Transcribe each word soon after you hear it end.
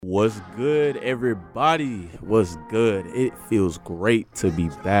What's good, everybody? What's good? It feels great to be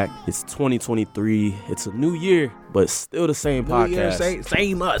back. It's 2023. It's a new year, but still the same podcast.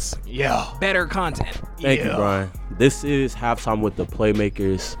 Same us. Yeah. Better content. Thank you, Brian. This is Halftime with the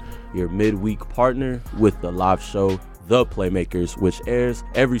Playmakers, your midweek partner with the live show, The Playmakers, which airs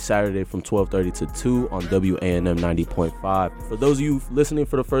every Saturday from 12:30 to 2 on WANM 90.5. For those of you listening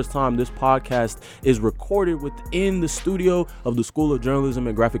for the first time, this podcast is recorded within the studio of the School of Journalism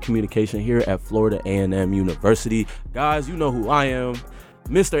and Graphic Communication here at Florida A&M University. Guys, you know who I am,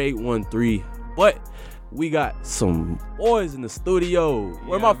 Mr. 813, but we got some boys in the studio.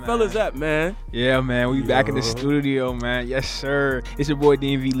 Where my fellas at, man? Yeah, man. We back in the studio, man. Yes, sir. It's your boy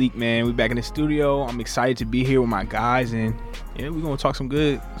DMV Leak, man. We back in the studio. I'm excited to be here with my guys, and yeah, we're gonna talk some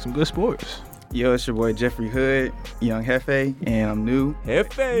good sports. Yo, it's your boy Jeffrey Hood, Young Hefe, and I'm new.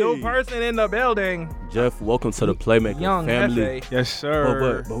 Hefe. New person in the building. Jeff, welcome to the Playmaker Young family. Hefe. Yes,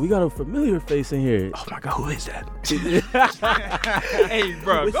 sir. But we got a familiar face in here. Oh my God, who is that? Hey,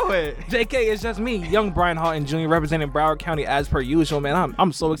 bro, go ahead. JK, it's just me, young Brian Houghton Jr., representing Broward County as per usual, man.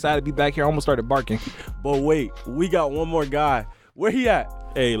 I'm so excited to be back here. I almost started barking. But wait, we got one more guy. Where he at?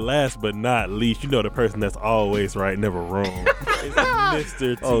 Hey, last but not least, you know the person that's always right, never wrong. It's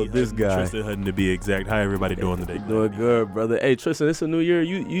Mr. T. Oh, this guy. Tristan Hutton, to be exact. How everybody doing today? Doing good, brother. Hey, Tristan, it's a new year.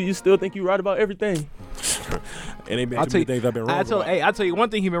 You still think you right about everything? It ain't been too many things I've been wrong about. I tell you one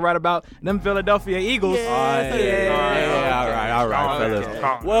thing he been right about, them Philadelphia Eagles. All right,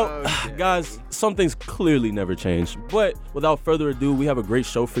 fellas. Well, guys, some things clearly never change. But without further ado, we have a great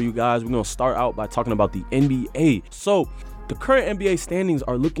show for you guys. We're going to start out by talking about the NBA. So, the current NBA standings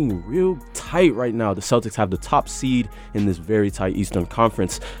are looking real tight right now. The Celtics have the top seed in this very tight Eastern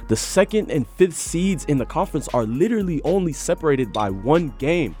Conference. The second and fifth seeds in the conference are literally only separated by one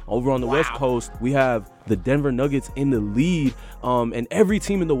game. Over on the West Coast, we have the Denver Nuggets in the lead, and every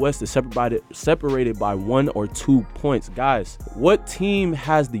team in the West is separated by 1 or 2 points. Guys, what team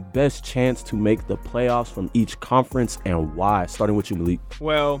has the best chance to make the playoffs from each conference, and why? Starting with you, Malik.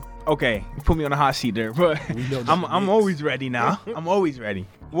 Well, okay, you put me on a hot seat there, but I'm always ready now. I'm always ready.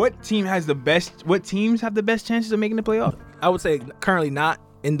 What teams have the best chances of making the playoff? I would say currently not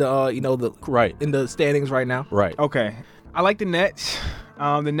in the in the standings right now. Right. Okay. I like the Nets.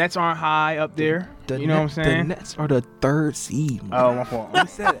 The Nets aren't high up there. You know what I'm saying? The Nets are the third seed. Oh, my fault. We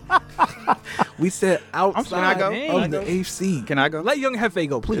said it. We said outside go? of the eighth seed. Can I go? Let Young Hefe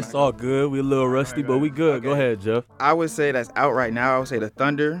go, please. It's all good. We a little rusty, but we good. Okay. Go ahead, Jeff. I would say that's out right now. I would say the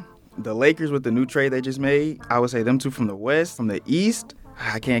Thunder, the Lakers with the new trade they just made. I would say them two from the West. From the East,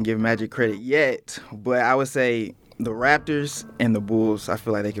 I can't give Magic credit yet, but I would say the Raptors and the Bulls. I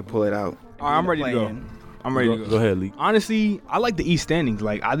feel like they could pull it out. All right, I'm ready to go. I'm ready to go. Go ahead, Lee. Honestly, I like the East standings.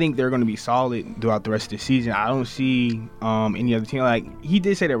 Like, I think they're going to be solid throughout the rest of the season. I don't see any other team. Like, he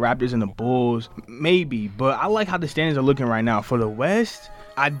did say the Raptors and the Bulls, maybe, but I like how the standings are looking right now. For the West,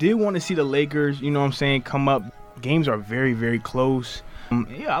 I did want to see the Lakers, you know what I'm saying, come up. Games are very, very close.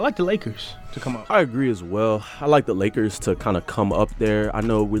 Yeah, I like the Lakers to come up. I agree as well. I like the Lakers to kind of come up there. I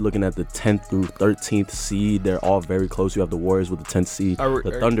know we're looking at the 10th through 13th seed. They're all very close. You have the Warriors with the 10th seed,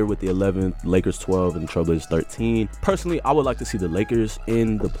 the Thunder with the 11th, Lakers 12, and Trailblazers 13. Personally, I would like to see the Lakers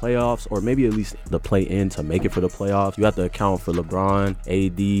in the playoffs, or maybe at least the play-in to make it for the playoffs. You have to account for LeBron,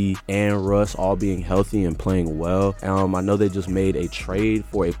 AD, and Russ all being healthy and playing well. I know they just made a trade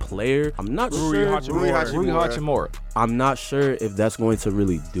for a player. I'm not sure. Rui Hachimura. I'm not sure if that's going to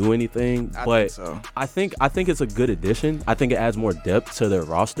really do anything, but I think it's a good addition. I think it adds more depth to their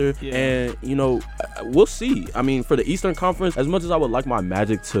roster, and we'll see. I mean, for the Eastern Conference, as much as I would like my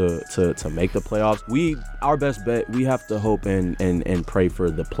Magic to make the playoffs, our best bet, we have to hope and pray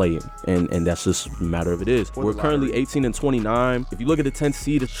for the play-in, and that's just a matter of it is. We're currently 18 and 29. If you look at the 10th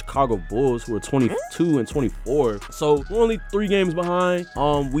seed, the Chicago Bulls, who are 22 and 24, so we're only 3 games behind.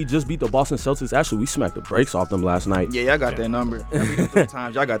 We just beat the Boston Celtics. Actually, we smacked the brakes off them last night. Yeah, y'all got that number. Every 3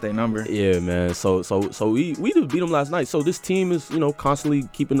 times y'all got that number. Yeah, man. So we just beat them last night. So this team is, constantly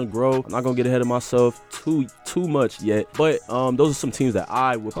keeping to grow. I'm not gonna get ahead of myself too much yet, but those are some teams that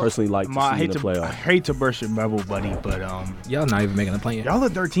I would personally like to see in the playoffs. I hate to burst your bubble, buddy, but y'all not even making a play. Y'all are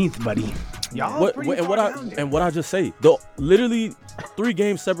 13th, buddy. Y'all what I just say? Literally 3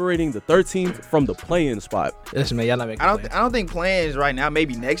 games separating the 13th from the play-in spot. Listen, man, y'all not making. I don't think play-ins right now.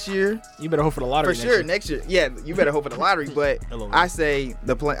 Maybe next year. You better hope for the lottery. For sure, next year. Yeah, you better hope for the lottery. But I say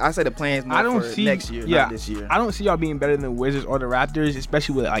the play-ins more for next year, not this year. I don't see y'all being better than the Wizards or the Raptors,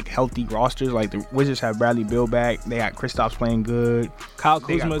 especially with like healthy rosters. Like the Wizards have Bradley Beal back. They got Kristaps playing good. Kyle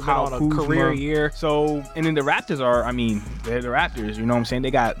Kuzma's been on a career year. So, and then the Raptors they're the Raptors. You know what I'm saying?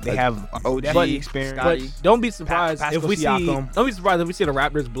 They have OG definitely experienced. But don't be surprised Pascal if we see. Siakam. Don't be surprised if we see the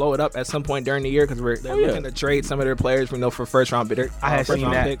Raptors blow it up at some point during the year because they're looking to trade some of their players. We know for first round bidder. I had seen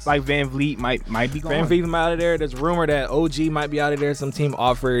that. Picks. Like Van Vliet might be gone. Van Vliet out of there. There's rumor that OG might be out of there. Some team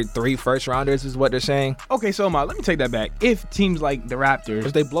offered 3 first rounders is what they're saying. Okay, so let me take that back. If teams like the Raptors,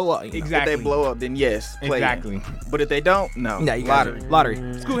 If they blow up, exactly, If they blow up, then yes, play exactly. in. But if they don't, no. Yeah, you got Lottery.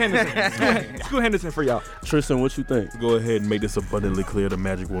 Scoot Henderson. Scoot Henderson for y'all. Tristan, what you think? Go ahead and make this abundantly clear: the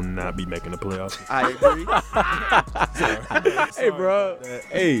Magic will not be making the playoffs. I agree. Hey, bro.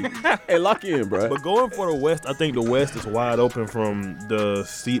 Hey, lock in, bro. But going for the West, I think the West is wide open from the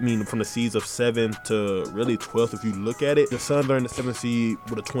seeds of 7 to really 12th. If you look at it, the Suns are in the 7th seed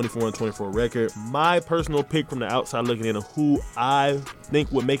with a 24-24 record. My personal pick from the outside looking in of who I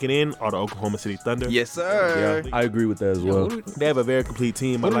think would make it in are the Oklahoma City Thunder. Yes, sir. Yeah, I agree with that as well. They have a very complete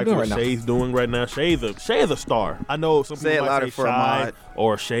team. I What are we like doing what right now? Shay's doing right now. Shay's a star. I know some Say people it might louder say for Shy Ahmad.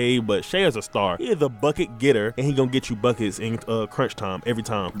 or Shay, but Shay is a star. He is a bucket getter, and he gonna get you buckets in crunch time every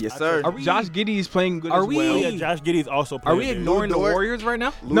time. Yes, sir. Josh Giddey is playing good Are as we- well. Yeah, Josh Giddey's also Are playing. we good. ignoring the Dort. Warriors right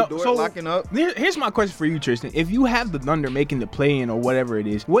now? Lou Dort locking up. Here's my question for you, Tristan. If you have the Thunder making the play-in or whatever it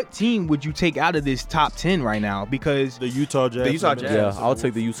is, what team would you take out of this top 10 right now? Because the Utah Jazz? The Utah Jazz. Yeah, I'll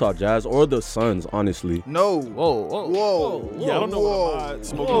take the Utah Jazz or the Suns, honestly. No. Whoa. Yeah, I don't know what I'm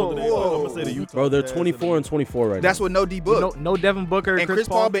smoking on today, but I'm gonna say the Utah. Bro, they're Jazz 24-24 right That's now. with no D Book. No Devin Booker, and Chris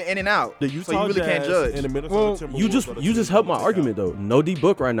Paul been in and out. The so Utah you really can't Jazz judge. and the Minnesota Timberwolves You are the just two helped my teams argument though. No D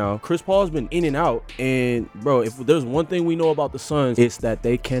Book right now. Chris Paul's been in and out, and bro, if there's one thing we know about the Suns, it's that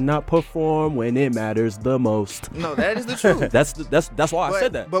they cannot perform when it matters the most. No, that is the truth. That's why I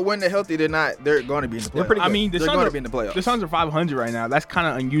said that. But when they're healthy, they're not. They're going to be in the playoffs. I mean, the they're Suns going are to be in the playoffs. The Suns are 500 right now. That's kind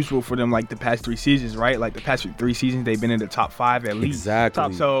of unusual for them. Like the past 3 seasons, right? Like the past 3 seasons, they've been in the top 5 at least.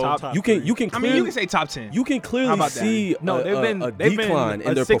 Exactly. So you can I mean, you can say top 10. you can How clearly about that? see a decline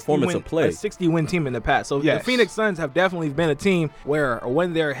in their performance of play. A 60-win team in the past. So Yes. the Phoenix Suns have definitely been a team where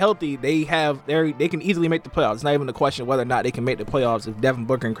when they're healthy, they can easily make the playoffs. It's not even a question whether or not they can make the playoffs if Devin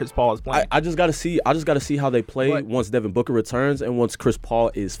Booker and Chris Paul is playing. I just gotta see how they play But- once Devin Booker returns and once Chris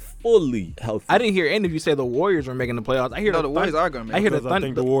Paul is fully healthy. I didn't hear any of you say the Warriors were making the playoffs. I hear No, the Warriors are going to make I hear it. the Because I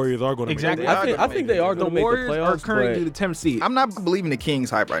think the Thunder. Warriors are going to Exactly. I think they are The gonna make the Warriors are playoffs. currently but the 10th seed. I'm not believing the Kings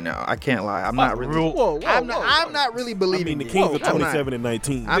hype right now. I can't lie. I'm not really. Whoa, I'm not really I believing mean, the it. Kings are I'm not. 27 and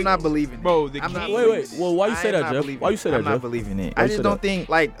 19. I'm not believing it. Bro, the I'm not Kings- Wait, believing it. well, why you say I am that, not Jeff? believing Why you it. say that, I'm not Jeff? believing it. Why I you just say don't that? think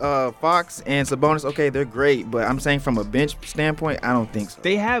like Fox and Sabonis. Okay, they're great, but I'm saying from a bench standpoint, I don't think so.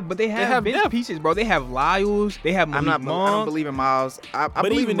 They have bench depth. pieces, bro. They have Lyles. They have Malik I don't Monk. believe in Miles. I But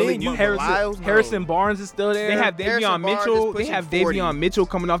believe even in Malik then, you- Monk, but Lyles, no. Harrison Barnes is still there. They have Harrison Davion Barnes Mitchell. is They pushing have 40. Davion Mitchell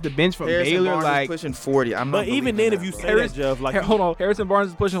coming off the bench from Harrison Baylor. Barnes Like is pushing 40. I'm not. But even believing then, that, if you bro. say that, Jeff, like Hold on, Harrison Barnes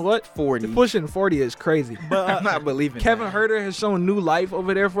is pushing what? 40. Pushing 40 is crazy. but I'm not believing. Kevin that. Huerter has shown new life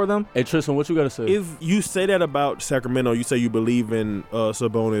over there for them. Hey Tristan, what you gotta say? if you say that about Sacramento, you say you believe in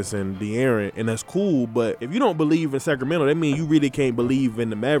Sabonis and De'Aaron, and that's cool. But if you don't believe in Sacramento, that means you really can't believe in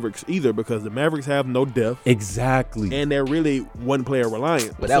the Mavericks either, because the Mavericks have no depth Exactly. and they're really one player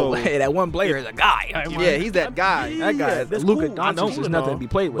reliant. But So- that one player is a guy. Yeah, he's that guy. That guy, Yeah, that's Luka cool. I know Doncic, is and nothing all, to be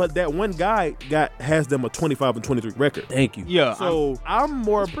played with. But that one guy has them a 25-23 record. Thank you. yeah, So I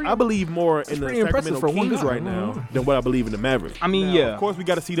believe more in the pretty impressive Sacramento for one Kings guy. right now than what I believe in the Mavericks. I mean, Now, yeah. Of course, we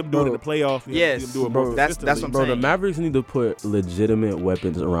got to see them do it in the playoffs. We gotta see them do it bro, more that's consistently. what I'm Bro, the saying. Mavericks need to put legitimate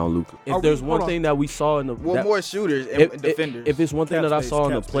weapons around Luka. If there's one thing that we saw in the More shooters and defenders. if it's one thing Cap that I space, saw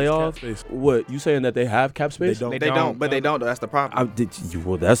in the cap space, cap playoffs, space. what you saying that they have cap space? They don't. they don't, but they don't. Though. That's the problem.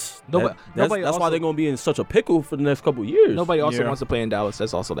 Well, that's Nobody- that's nobody why also- they're gonna be in such a pickle for the next couple years. Nobody also Yeah. wants to play in Dallas.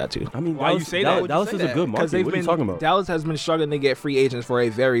 That's also that too. I mean, Why you say that? Dallas Why'd you is say a that? good market. Because What are you talking about? Dallas has been struggling to get free agents for a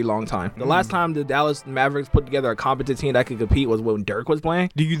very long time. The last time the Dallas Mavericks put together a competent team that could compete was when Dirk was playing.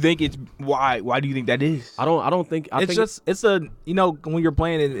 do you think it's why? Why do you think that is? I don't think. It's a when you're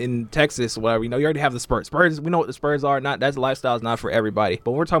playing in Texas, whatever, you already have the Spurs. We know what the Spurs are. Not that lifestyle is not for everybody.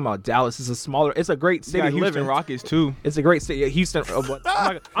 But when we're talking about Dallas, it's a great You city got to live Houston in. Rockets too. It's a great city. Houston.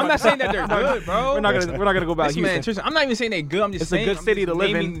 I'm not saying that they're good, bro. We're not gonna go about Listen, man, Houston. Tristan, I'm not even saying they're good. I'm just It's a saying good city to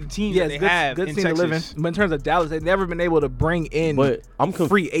live in. The teams Yeah, that it's they have good in city to live in. Texas. But in terms of Dallas, they've never been able to bring in But I'm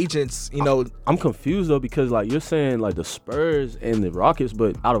free agents. I'm confused though because like you're saying like the Spurs and the Rockets,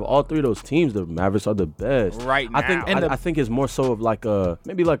 but out of all three of those teams, the Mavericks are the best Right I think now. I think it's more so of like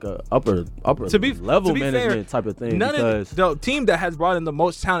maybe like a upper To be level fair, management type of thing. None Because of the team that has brought in the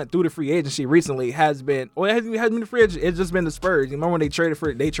most talent through the free agency recently has been, it hasn't been the free agent. It's just been the Spurs. You remember when they traded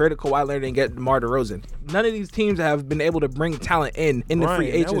Kawhi Leonard and get DeMar DeRozan? None of these teams have been able to bring talent in the free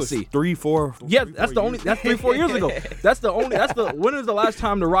Brian, that was agency. 3-4. Yeah, that's 3-4 years ago. When was the last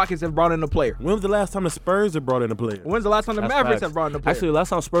time the Rockets have brought in a player? When was the last time the Spurs have brought in a player? When's the last time the That's Mavericks facts. have brought in a player? Actually, last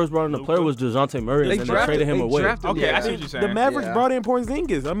time Spurs brought in a player was DeJounte Murray, and then they traded him away. Okay, I see what you're saying. The Mavericks brought in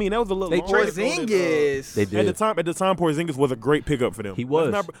Porzingis. I mean, that was a little. They traded Porzingis. They did. At the time, Porzingis was a great pickup for them. He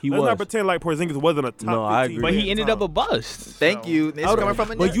was. Let's He not was. pretend like Porzingis wasn't a top. No, I 15 agree. But at he the ended time. up a bust. Thank you. This is coming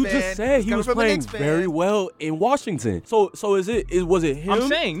from a But Knicks you fan. just said It's he coming was from a playing Knicks fan. very well in Washington. So was it him? I'm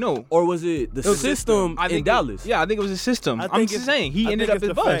saying no. Or was it the system I in think Dallas? I think it was a system. I'm just saying he ended up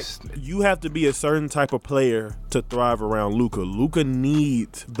as bust. You have to be a certain type of player to thrive around Luka. Luka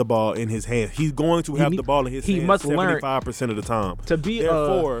needs the ball in his hands. He's going to have the ball in his he hands must learn 75% of the time. to be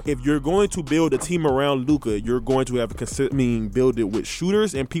Therefore, if you're going to build a team around Luka, you're going to have build it with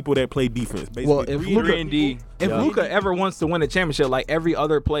shooters and people that play defense. Basically, Well, if read Luka- and D. If Luka ever wants to win a championship, like every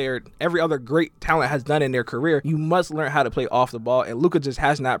other player, every other great talent has done in their career, you must learn how to play off the ball. And Luka just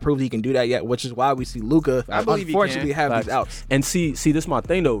has not proved he can do that yet, which is why we see Luka I believe he unfortunately can. have these outs. And see, this is my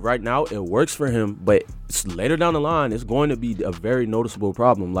thing though. Right now, it works for him, but later down the line, it's going to be a very noticeable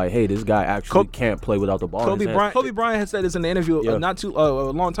problem. Like, hey, this guy actually can't play without the ball. in his hands. Kobe Bryant has said this in the interview Yeah.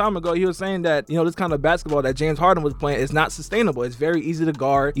 a long time ago. He was saying that this kind of basketball that James Harden was playing is not sustainable. It's very easy to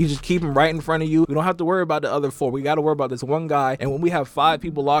guard. You just keep him right in front of you. We don't have to worry about the other four. We got to worry about this one guy. And when we have 5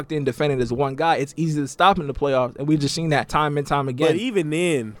 people locked in defending this one guy, it's easy to stop in the playoffs. And we've just seen that time and time again. But even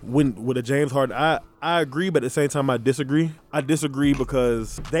then, with a James Harden, I agree, but at the same time, I disagree. I disagree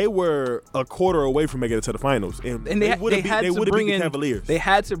because they were a quarter away from making it to the finals, and they would have had to beat bring the in Cavaliers. They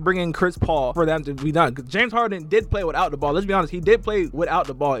had to bring in Chris Paul for them to be done. 'Cause James Harden did play without the ball. Let's be honest, he did play without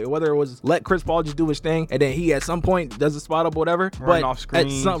the ball. Whether it was let Chris Paul just do his thing, and then he at some point does a spot up, or whatever. Run off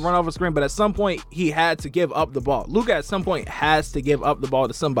screens. Run off a screen. But at some point, he had to give up the ball. Luka at some point has to give up the ball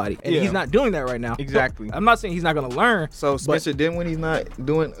to somebody, and he's not doing that right now. Exactly. So, I'm not saying he's not going to learn. So Spencer Dinwiddie's not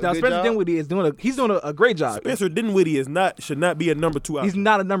doing a Now good Spencer job? Dinwiddie is doing a great job. Spencer Dinwiddie should not be a number 2 option. He's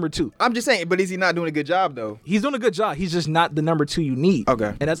not a number 2. I'm just saying, but is he not doing a good job though? He's doing a good job. He's just not the number 2 you need.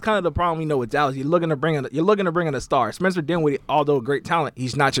 Okay. And that's kind of the problem we know with Dallas. You're looking to bring in a star. Spencer Dinwiddie, although a great talent,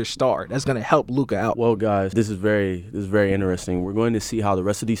 he's not your star. That's going to help Luka out. Well, guys, this is very interesting. We're going to see how the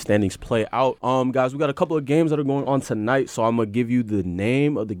rest of these standings play out. Guys, we got a couple of games that are going on tonight, so I'm gonna give you the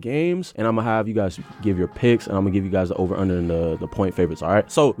name of the games, and I'm gonna have you guys give your picks, and I'm gonna give you guys the over under and the point favorites. All right.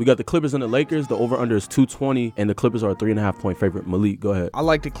 So we got the Clippers and the Lakers. The over under is 220, and the Clippers are a 3.5 point favorite. Malik, go ahead. I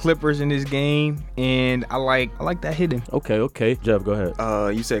like the Clippers in this game, and I like that hitting. Okay. Jeff, go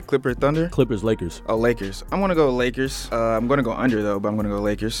ahead. You said Clipper Thunder? Clippers, Lakers. Oh, Lakers. I'm gonna go Lakers. I'm gonna go under though, but I'm gonna go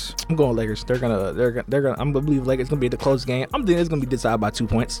Lakers. I'm going Lakers. They're gonna. I'm gonna believe Lakers. It's gonna be the close game. I'm thinking it's gonna be decided by 2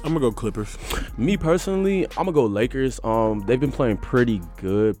 points. I'm gonna go Clippers. Me personally, I'm gonna go Lakers. They've been playing pretty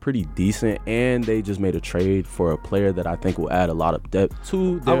good, pretty decent, and they just made a trade for a player that I think will add a lot of depth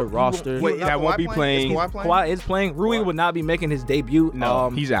to their roster. Wait, that won't be playing. Is Kawhi playing? Kawhi is playing. Rui would not be making his debut. No,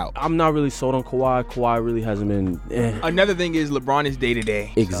 he's out. I'm not really sold on Kawhi. Kawhi really hasn't been. Another thing is LeBron is day to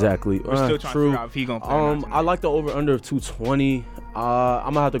day. Exactly. We're still trying to true. figure out if he gonna play. or not I like the over under of 220.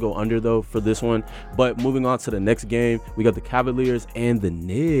 I'm gonna have to go under though for this one. But moving on to the next game, we got the Cavaliers and the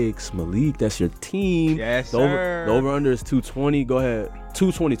Knicks. Malik, that's your team. Yes, the sir. over under is 220. Go ahead.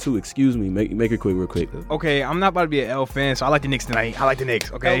 222. Excuse me. Make it quick, real quick. Okay, I'm not about to be an L fan, so I like the Knicks tonight. I like the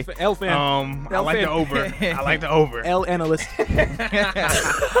Knicks. Okay. L fan. I L like fan. the over. I like the over. L analyst.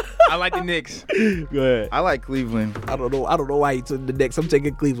 I like the Knicks. Go ahead. I like Cleveland. I don't know why you took the Knicks. I'm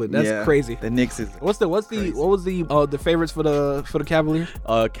taking Cleveland. That's Yeah, crazy. The Knicks is. What was the favorites for the Cavaliers?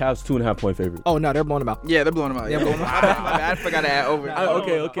 Cavs 2.5 point favorite. Oh no, they're blowing them out. Yeah, they're blowing them out. Yeah, Yeah, blowing them my bad. I forgot to add over.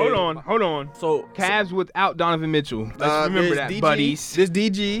 Okay. Hold on. So Cavs without Donovan Mitchell. Let's remember there's that, DG, buddies. There's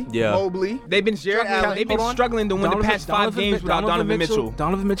DG, Yeah. Mobley. They've been Jared struggling. Allen. They've been Hold on. struggling to win the past 5 games without Donovan Mitchell.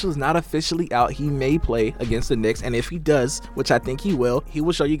 Donovan Mitchell is not officially out. He may play against the Knicks, and if he does, which I think he will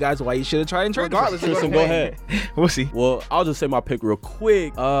show you guys why you should have tried and traded. Regardless, Tristan, go ahead. We'll see. Well, I'll just say my pick real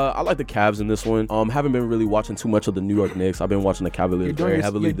quick. I like the Cavs in this one. Haven't been really watching too much of the New York Knicks. I've been watching the Cavaliers very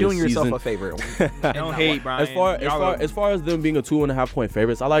heavily You're doing this yourself season. a favor. Don't hate, Brian. As far as them being a 2.5 point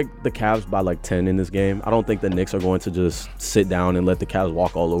favorites, I like the Cavs by like 10 in this game. I don't think the Knicks are going to just sit down and let the Cavs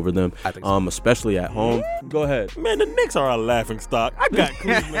walk all over them. I think so. Especially at home. Go ahead. Man, the Knicks are a laughing stock. I got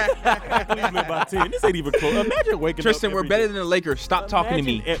Cleveland by 10. This ain't even close. Imagine waking Tristan, up. we're better than the Lakers. Stop talking to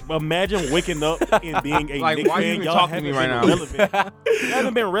me. Imagine waking up and being a Like, Knicks why are you fan. even Y'all talking to me haven't right been now? relevant. You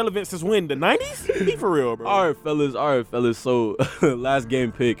haven't been relevant since when? The 90s? Be for real, bro. All right, fellas. So, last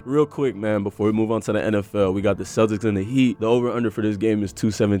game pick. Real quick, man, before we move on to the NFL, we got the Celtics and the Heat. The over-under for this game is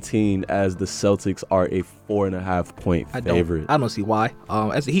 217, as the Celtics are a 4.5 point favorite. I don't see why.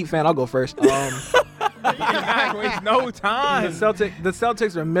 As a Heat fan, I'll go first. Waste no time. The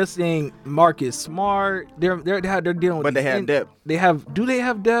Celtics are missing Marcus Smart. They're dealing with. But they have depth. Do they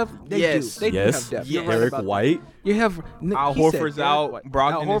have depth? They Yes. do. They do have depth. You're right Derek about that. White. You have Al he said Horford's Derek out. White.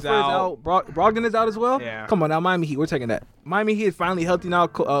 Brogdon Al is Horford's out. Brogdon is out as well. Yeah. Come on now, Miami Heat. We're taking that. Miami Heat is finally healthy now.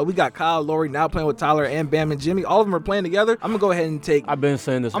 We got Kyle Lowry now playing with Tyler and Bam and Jimmy. All of them are playing together. I'm gonna go ahead and take. I've been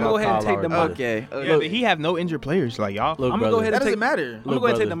saying this. I'm gonna about go ahead and Kyle take them Lowry, out. brother. Okay. Yeah, but he have no injured players like y'all. Look, I'm gonna go brother. ahead That and doesn't take. matter. I'm gonna go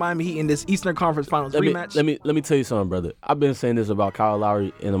ahead and take the Miami Heat in this Eastern Conference Finals rematch. Let me tell you something, brother. I've been saying this about Kyle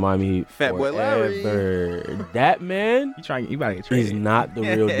Lowry and the Miami Heat Fat boy Lowry. forever. That man You about to get is traded. not the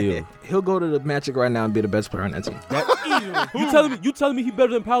real deal. He'll go to the Magic right now and be the best player on that team. You telling me he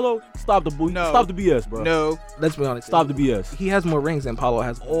better than Paolo? Stop the No. Stop the BS, bro. No. Let's be honest. Stop the BS. He has more rings than Paulo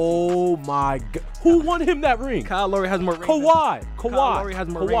has. Oh my God. Who won him that ring? Kyle Lowry has more rings. Kawhi. Kyle Lowry has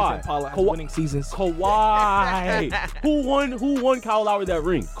more rings than Paulo has winning seasons. Kawhi. Who won Kyle Lowry that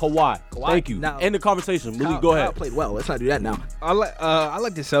ring? Kawhi. Thank you. Now- End the conversation. Malik, Kyle, go Kyle ahead. played well. Let's not do that now. I like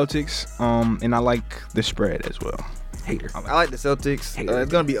the Celtics, and I like the spread as well. Hater. I like the Celtics.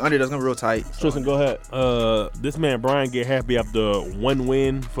 It's gonna be under. That's gonna be real tight. Tristan, go ahead. This man Brian get happy after one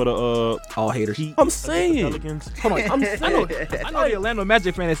win for the All haters. Heat. I'm saying. Pelicans. Come on. I know the Orlando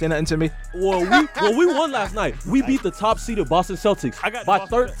Magic fan is saying nothing to me. Well, we won last night. We beat the top seeded Boston Celtics by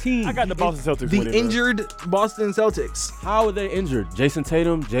 13. I got the Boston Celtics The winning. man. injured Boston Celtics. How are they injured? Jason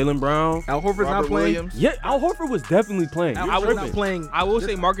Tatum, Jalen Brown. Al Horford's not Robert playing. Williams. Yeah, Al Horford was definitely playing. Al You're Horford's tripping. not playing. I will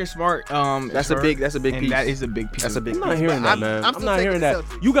say Marcus Smart. That's a big and piece. that is a big piece. That's a big. I'm not piece. hearing But that, man. I'm still not taking hearing the that.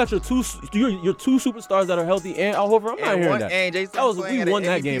 Celtics. You got your two superstars that are healthy and Al Horford. I'm not And hearing one- that. and Jason That was playing we at won an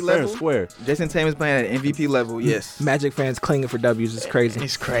that MVP game fair and level. square. Jason Tatum's playing at an MVP level. Yes. Magic fans clinging for W's is crazy.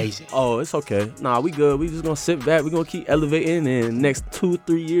 It's crazy. Oh, it's okay. Nah, we good. We just gonna sit back. We gonna keep elevating, and next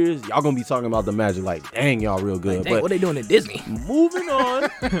 2-3 years, y'all gonna be talking about the Magic like, dang, y'all real good. Dang, But what they doing in Disney? moving on,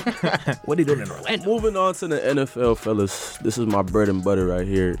 What they doing in Orlando? moving on to the NFL, fellas. This is my bread and butter right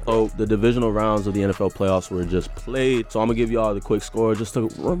here. So the divisional rounds of the NFL playoffs were just played. So I'm gonna give y'all the quick score just to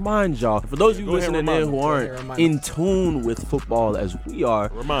remind y'all. For those of you Go ahead, listening in remind who me. aren't Go ahead, remind me. in tune with football as we are,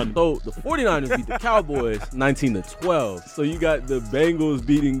 Remind me. so the 49ers beat the Cowboys 19-12. So you got the Bengals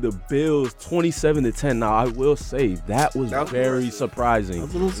beating the Bills 27-10. Now I will say that was That was very impressive. surprising.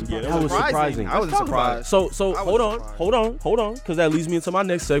 Yeah, That was surprising. I wasn't surprised. So I was hold on, because that leads me into my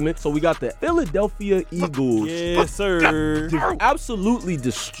next segment. So we got the Philadelphia Eagles. Yes, sir. Absolutely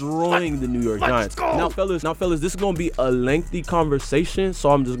destroying the New York Giants. Now, fellas, this is gonna be a lengthy conversation,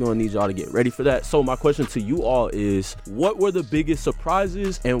 so I'm just gonna need y'all to get ready for that. So my question to you all is, what were the biggest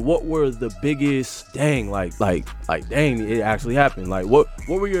surprises and what were the biggest dang, it actually happened? Like, what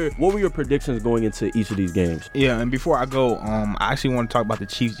were your predictions going into each of these games? Yeah, and before I go, I actually want to talk about the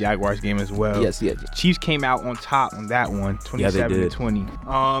Chiefs Jaguars game as well. Yes. Chiefs came out on top on that one, Yeah, they did.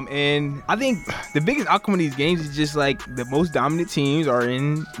 27-20. And I think the biggest outcome of these games is just like the most dominant teams are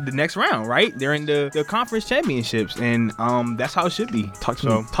in the next round, right? They're in the conference championships, and that's how it should be. Talk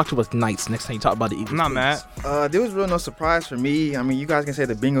to us nights next time you talk about the Eagles. I'm not mad. There was real no surprise for me. I mean, you guys can say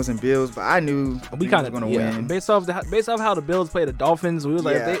the Bengals and Bills, but I knew We Bengals kind was of gonna win. based off how the Bills played the Dolphins. We was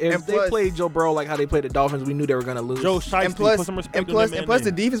like, Yeah, if and they plus- played Joe Burrow like how they played the Dolphins, we knew they were gonna lose. Joe Shiesty, And plus, put some respect and on plus, that and plus, the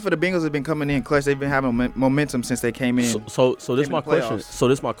man's defense for the Bengals have been coming in clutch. They've been having momentum since they came in. So this in is my the question. playoffs. So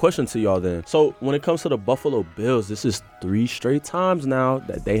this is my question to y'all then. So when it comes to the Buffalo Bills, this is 3 straight times now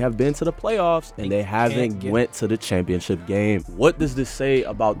that they have been to the playoffs and they haven't went to the championship game. What does this say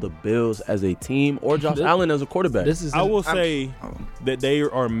about the Bills as a team or Josh Allen as a quarterback? This is I will say that they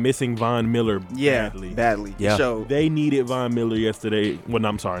are missing Von Miller badly. Yeah. So They needed Von Miller yesterday. Well,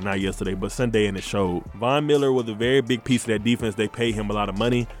 I'm sorry, not yesterday, but Sunday, and it showed. Von Miller was a very big piece of that defense. They paid him a lot of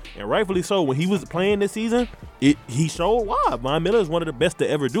money, and rightfully so. When he was playing this season, he showed why. Von Miller is one of the best to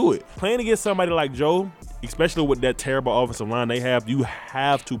ever do it. Playing against somebody like Joe, especially with that terrible offensive line they have, you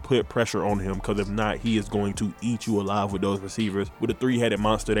have to put pressure on him, because if not, he is going to eat you alive with those receivers, with the 3-headed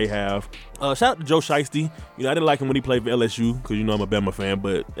monster they have. Shout out to Joe Shiesty. I didn't like him when he played for LSU, because I'm a Bama fan,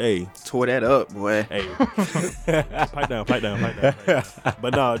 but hey. tore that up, boy. Hey, pipe down.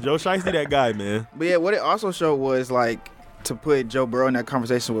 But no, Joe Shiesty, that guy, man. But yeah, what it also showed was like to put Joe Burrow in that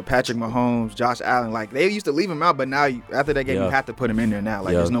conversation with Patrick Mahomes, Josh Allen. Like they used to leave him out, but now after that game, you have to put him in there now.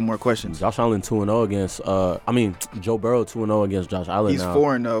 Like there's no more questions. Josh Allen 2-0 against. Joe Burrow 2-0 against Josh Allen. He's now.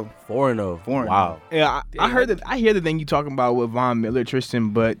 4-0. 4-0. 4-0. Wow. Yeah, I hear the thing you talking about with Von Miller, Tristan,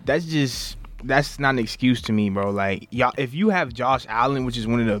 but that's not an excuse to me, bro. Like, y'all, if you have Josh Allen, which is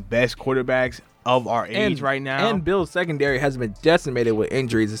one of the best quarterbacks of our age right now. And Bills secondary has been decimated with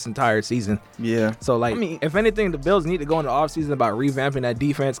injuries this entire season. Yeah. So, like, if anything, the Bills need to go in the offseason about revamping that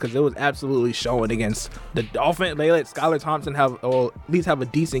defense because it was absolutely showing against the Dolphins. They let Skylar Thompson at least have a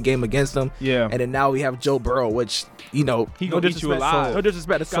decent game against them. Yeah. And then now we have Joe Burrow, which, he gonna eat you alive. No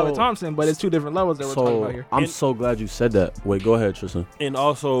disrespect to Skylar Thompson, but it's two different levels that we're talking about here. I'm so glad you said that. Wait, go ahead, Tristan. And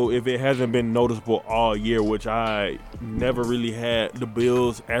also, if it hasn't been noticeable all year, which I never really had the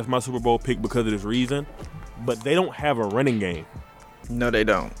Bills as my Super Bowl pick because of this reason, but they don't have a running game. No, they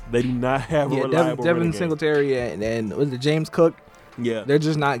don't. They do not have a reliable Devin running Singletary and was it James Cook? Yeah, they're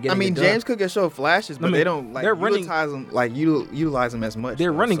just not getting. I mean, it done. James Cook can show flashes, but they don't utilize them as much.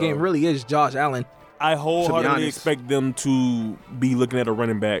 Their running game really is Josh Allen. I wholeheartedly expect them to be looking at a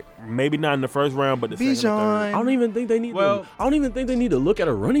running back. Maybe not in the first round, but the second or third. I don't even think they need. I don't even think they need to look at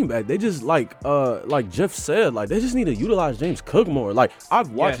a running back. They just like Jeff said, like they just need to utilize James Cook more. Like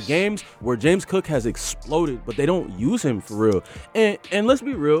I've watched games where James Cook has exploded, but they don't use him for real. And let's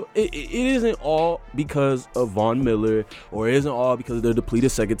be real, it isn't all because of Von Miller, or it isn't all because of their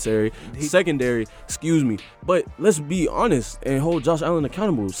depleted secondary. Excuse me. But let's be honest and hold Josh Allen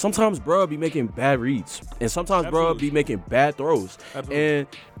accountable. Sometimes bro be making bad reads, and sometimes bro be making bad throws. And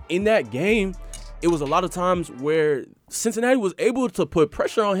in that game, it was a lot of times where Cincinnati was able to put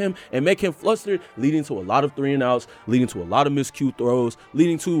pressure on him and make him flustered, leading to a lot of 3-and-outs, leading to a lot of miscued throws,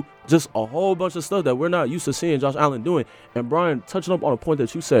 leading to just a whole bunch of stuff that we're not used to seeing Josh Allen doing. And Brian, touching up on a point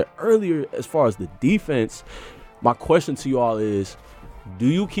that you said earlier as far as the defense, my question to you all is, do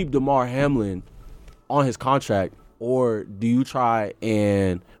you keep Damar Hamlin on his contract, or do you try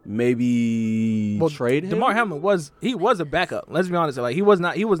and maybe trade him? Damar Hamlin was a backup. Let's be honest. Like he was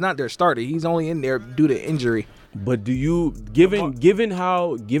not their starter. He's only in there due to injury. But do you, given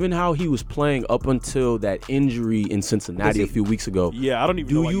how he was playing up until that injury in Cincinnati a few weeks ago? Yeah, I don't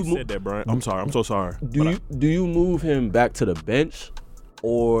even know why you said that, Brian. I'm sorry. I'm so sorry. Do you move him back to the bench?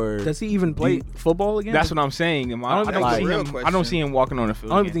 Or does he even play football again? That's what I'm saying. I don't see him walking on the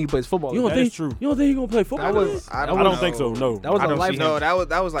field. I don't even think he plays football. You don't think he's gonna play football? I don't think so. No, that was a life. No,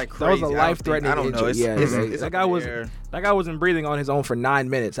 that was like crazy. That was a life-threatening injury. It's that guy wasn't breathing on his own for 9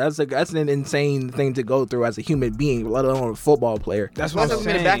 minutes. That's an insane thing to go through as a human being, let alone a football player. That's what I'm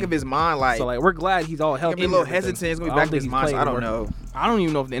saying. In the back of his mind, so we're glad he's all healthy. He's gonna be a little hesitant. It's gonna be back of his mind. So I don't know. I don't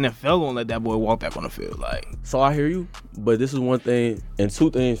even know if the NFL gonna let that boy walk back on the field. Like, so I hear you, but this is one thing and two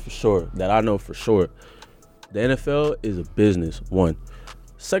things for sure that I know for sure. The NFL is a business. One.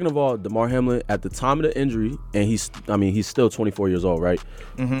 Second of all, Damar Hamlin, at the time of the injury, and he's still 24 years old, right?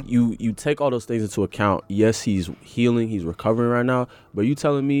 Mm-hmm. You take all those things into account. Yes, he's healing, he's recovering right now, but you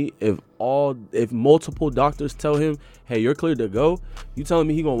telling me if multiple doctors tell him, hey, you're cleared to go, you telling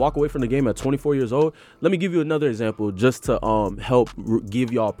me he gonna walk away from the game at 24 years old? Let me give you another example just to help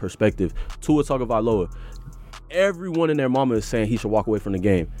give y'all perspective. Tua Tagovailoa. Everyone and their mama is saying he should walk away from the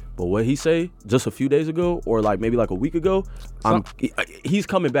game. But what he say just a few days ago, or maybe a week ago, he's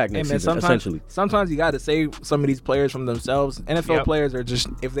coming back next season, essentially. Sometimes you got to save some of these players from themselves. NFL players are just,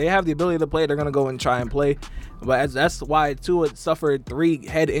 if they have the ability to play, they're going to go and try and play. But that's why Tua suffered 3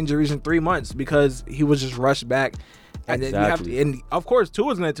 head injuries in 3 months, because he was just rushed back. And then you have to, and of course,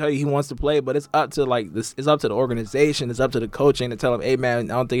 Tua's going to tell you he wants to play, but it's up to it's up to the organization, it's up to the coaching to tell him, hey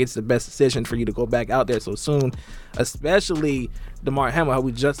man, I don't think it's the best decision for you to go back out there so soon, especially Damar Hamlin, how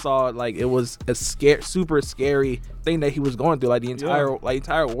we just saw it was a super scary thing that he was going through. Like the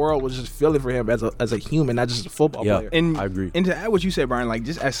entire world was just feeling for him as a human, not just a football player. And I agree. And to add what you said, Brian,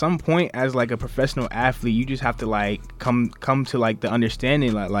 just at some point as a professional athlete, you just have to come to the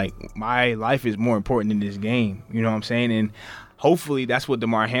understanding like my life is more important than this game. You know what I'm saying? And hopefully that's what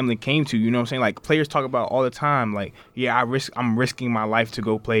Damar Hamlin came to. You know what I'm saying? Like players talk about all the time, I'm risking my life to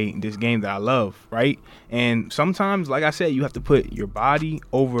go play this game that I love, right? And sometimes, like I said, you have to put your body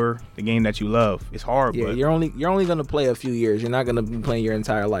over the game that you love. It's hard, but you're only gonna play a few years. You're not gonna be playing your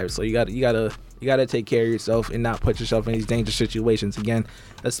entire life. So you gotta take care of yourself and not put yourself in these dangerous situations again,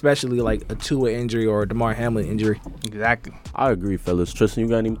 especially like a Tua injury or a Damar Hamlin injury. Exactly. I agree, fellas. Tristan, you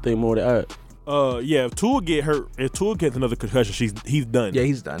got anything more to add? If Tua gets another concussion, he's done. Yeah,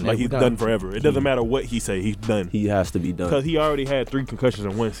 he's done. He's done forever. It doesn't matter what he say, he's done. He has to be done because he already had 3 concussions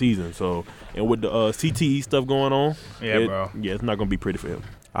in 1 season. So, and with the CTE stuff going on, it's not gonna be pretty for him.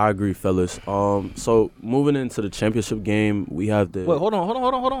 I agree, fellas. So moving into the championship game, we have the. Wait, hold on.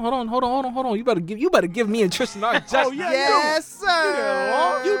 You better give me and Tristan our just. Yes,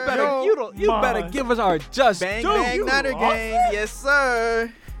 sir. You better give us our just. Bang Nutter game. Yes,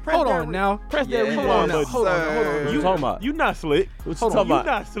 sir. Hold on now. Press that Yeah. rewind Hold on button. now. Hold on. What you talking about? You not slick. What you Hold talking You about?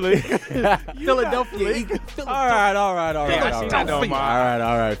 not slick. Philadelphia Eagles. All right. All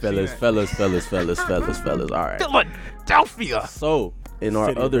right, fellas. All right. Philadelphia. So, in our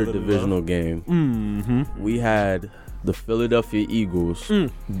City of other Philadelphia. divisional game, we had the Philadelphia Eagles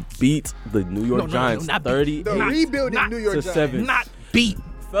beat the New York No, Giants not beat. 38 The rebuilding New York to Giants. 7. Not beat.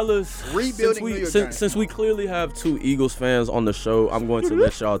 Fellas, Rebuilding New York Giants. since we clearly have two Eagles fans on the show, I'm going to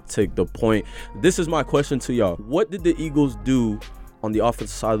let y'all take the point. This is my question to y'all. What did the Eagles do on the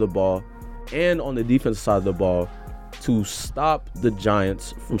offensive side of the ball and on the defensive side of the ball to stop the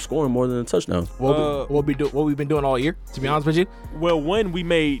Giants from scoring more than a touchdown? What we've been doing all year, to be honest with you? Well, one, we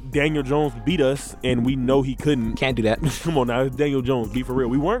made Daniel Jones beat us, and we know he couldn't. Can't do that. Come on now, it's Daniel Jones. Be for real.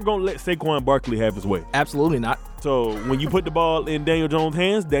 We weren't going to let Saquon Barkley have his way. Absolutely not. So when you put the ball in Daniel Jones'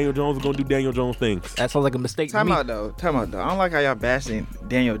 hands, Daniel Jones is going to do Daniel Jones things. That sounds like a mistake to Time me. out though. I don't like how y'all bashing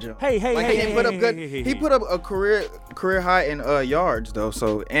Daniel Jones. Hey, Like, he put up good. He put up a career high in yards though.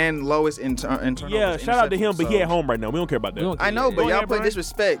 So and lowest in turnovers. Yeah, shout out to him, but he so- at home right now. We don't care about that. We don't- I know, but Go y'all ahead, put Brian.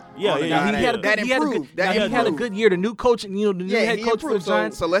 disrespect. Yeah, on the yeah, guy He had a that good, he had a good, improved. That he had a improved. good year. The new coach, the new Yeah, head he coach for the improved.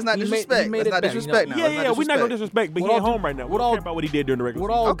 Giants. So let's not he disrespect. made Let's it not better, disrespect now. Yeah, Let's yeah, we're not going to disrespect, but With he all at due- home right now. We with don't all- care about what he did during the regular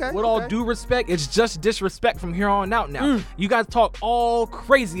With season. all Okay. due respect, it's just disrespect from here on out now. You guys talk all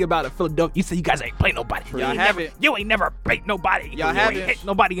crazy about it, Philadelphia. You say you guys ain't play nobody. Y'all You ain't haven't. You ain't never beat nobody. Y'all You haven't. ain't hit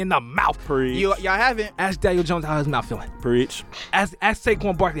nobody in the mouth. Preach. Y'all haven't. Ask Daniel Jones how his mouth feeling. Preach. Ask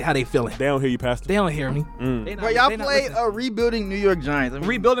Saquon Barkley how they feeling. They don't hear you, Pastor. They don't hear me. They not- But y'all they not played listening. a rebuilding New York Giants. I mean,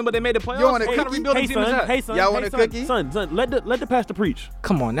 rebuilding, but they made the playoffs. You want a What kind of cookie? rebuilding Hey, team is son. that? Hey, son. Y'all hey, want a son. cookie? Son, let the pastor preach.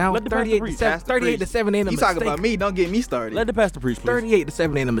 Come on now. Let the pastor 38 to preach. 7. Pastor 38 to preach. 7 ain't a You mistake. talk about me? Don't get me started. Let the pastor preach, please. 38 to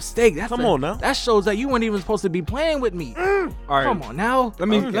 7 ain't a mistake. That's Come on now. That shows that you weren't even supposed to be playing with me. All right. Come on now. Let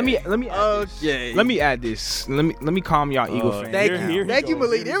me Okay. let me add this. Okay. Let me add this. Let me calm y'all Eagle fans. Thank down. you. Thank you,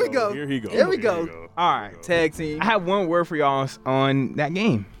 Malik. There we go. Here he go. There we go. All right. Tag team. I have one word for y'all on that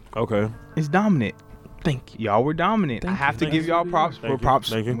game. Okay. It's dominant. Thank you. Y'all were dominant. I have to Thank give you. y'all props Thank for you. props.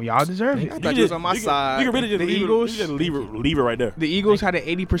 Thank you. Well, y'all deserve I it. thought you was on my side. You can really just The leave Eagles- it. You just leave it right there. The Eagles had an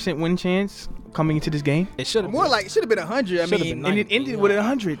 80% win chance coming into this game, It should have More like it should have been 100. I Should've mean, been and it ended with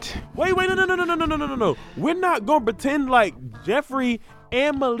 100. Wait, no. We're not gonna pretend like Jeffrey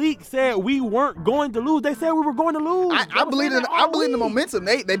and Malik said we weren't going to lose. They said we were going to lose. I believe in the momentum.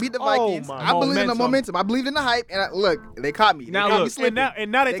 They beat the Vikings. my I believe in the momentum. momentum. I believe in the hype. And look, they caught me. They Now caught me look, slipping. and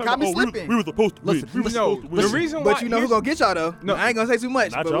now they They talking caught me about, slipping. we were supposed to win. Listen, We were listen, supposed to win. The reason why But you know who's gonna get y'all though. No. I ain't gonna say too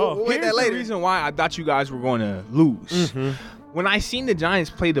much. Not But y'all. we'll hit Here's that the later. reason why I thought you guys were going to lose. When I seen the Giants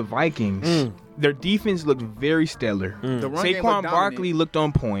play the Vikings, their defense looked very stellar. The run game Saquon looked Barkley dominant. looked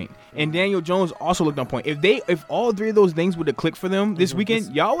on point, and Daniel Jones also looked on point. If all three of those things would have clicked for them this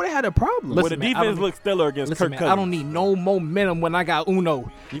weekend, y'all would have had a problem. Well, the Listen, man, I defense don't- looked stellar against Listen, Kirk man, Cousins. I don't need no momentum when I got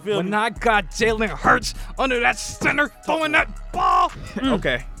Uno. You feel when me? I got Jalen Hurts under that center throwing that ball.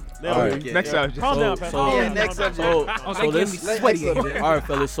 Okay. There All we right. go. Next subject. Calm down, Pastor. so- Yeah, next subject. So they this, getting me sweaty. all right,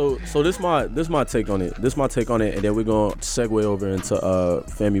 fellas. So this my take on it. This my take on it, and then we're gonna segue over into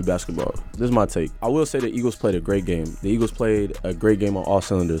FAMU basketball. This is my take. I will say the Eagles played a great game. The Eagles played a great game on all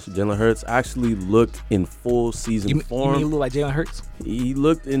cylinders. Jalen Hurts actually looked in full season You mean form. you look like Jalen Hurts? He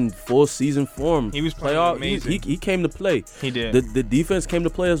looked in full season form. He was playing Playoff- amazing. He came to play. He did. The defense came to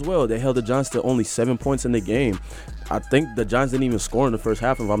play as well. They held the Giants to only 7 points in the game. I think the Giants didn't even score in the first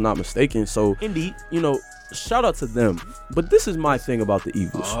half, if I'm not mistaken. So, Indeed. shout out to them. But this is my thing about the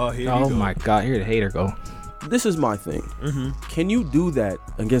Eagles. Oh my God, here the hater go. This is my thing. Can you do that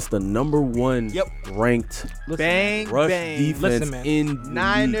against the number one ranked Bang, rush bang. defense Listen, man. in the league?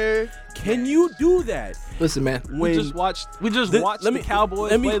 Niner. Can you do that? Listen, man. When- we just watched the Cowboys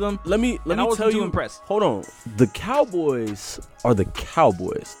let me, play them. Let me and I wasn't tell too you. impressed. Hold on. The Cowboys are the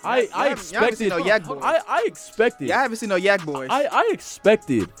Cowboys. I haven't expected. seen no Yak Boys. I expected. Yeah, I haven't seen no Yak Boys. I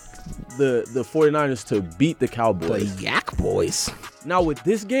expected the 49ers to beat the The Cowboys. Yak Boys. Now with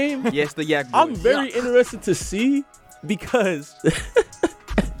this game, Yes, the Yak Boys. I'm very interested to see because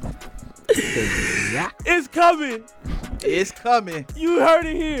it's coming. It's coming. You heard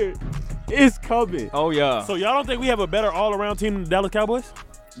it here. It's coming. Oh yeah. So y'all don't think we have a better all-around team than the Dallas Cowboys?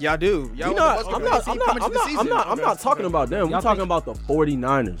 Y'all do. Y'all I'm want not, the most I'm competitive not, team I'm not, coming I'm to the not, season. I'm not talking about them. We're Y'all talking think- about the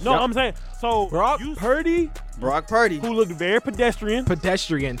 49ers. No, I'm saying so. Brock you, Purdy. Brock Purdy. who looked very pedestrian.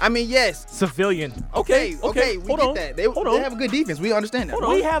 Pedestrian. I mean, yes. Civilian. Okay. Okay, Okay. We hold get on, that. They hold on. have a good defense. We understand that. Hold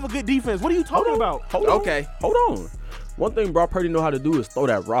on. We have a good defense. What are you talking about? Hold on. Okay. Hold on. One thing Brock Purdy know how to do is throw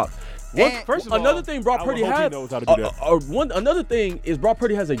that rock. And- First of all, Another thing Brock I would Purdy hope he has. knows how to do that. Another thing is Brock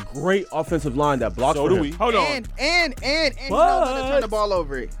Purdy has a great offensive line that blocks So for do him. we. Hold on. And he knows how to turn the ball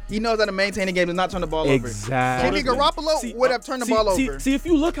over. He knows how to maintain the game and not turn the ball Exactly. over. Jimmy Garoppolo would have turned the ball over. See, if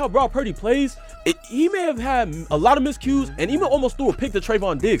you look how Brock Purdy plays, he may have had a lot of miscues and even almost threw a pick to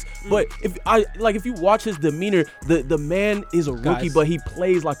Trayvon Diggs. But if you watch his demeanor, the man is a rookie, but he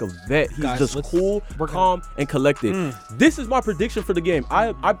plays like a vet. He's just cool, calm, and collected. This is my prediction for the game.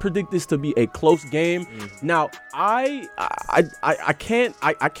 I predict this to be a close game. Now, I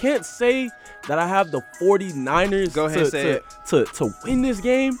can't say that I have the 49ers to win this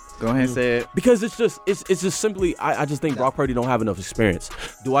game. Go ahead and say it. Because it's just simply I just think Brock Purdy don't have enough experience.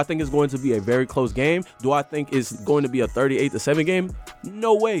 Do I think it's going to be a very close game? Do I think it's going to be a 38-7 game?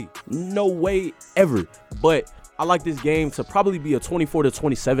 No way. No way ever. But I like this game to probably be a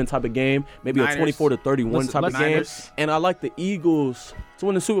 24-27 type of game, maybe Niners. a 24-31 type of game. Niners. And I like the Eagles to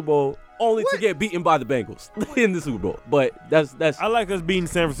win the Super Bowl only to get beaten by the Bengals in the Super Bowl. But that's I like us beating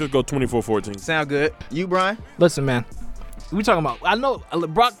San Francisco 24-14. Sound good. You, Brian? Listen, man. We talking about, I know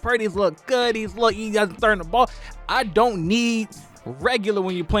Brock Purdy's look good. He doesn't turn the ball. I don't need regular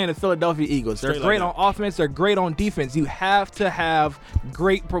when you're playing the Philadelphia Eagles. They're great on offense. They're great on defense. You have to have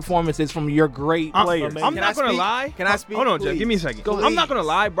great performances from your great players. I'm not going to lie. Can I speak? Hold on, Jeff. Give me a second. I'm not going to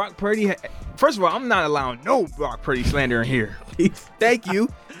lie. Brock Purdy, first of all, I'm not allowing no Brock Purdy slander in here. Thank you.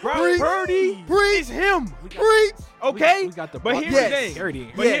 Brock Purdy is him. Okay? We got the but here's Yes. the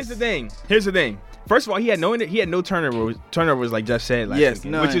thing. But here's the thing. First of all, he had no turnovers like Jeff said last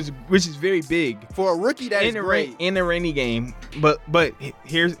weekend, none. which is very big For a rookie, that is great. in a rainy game. But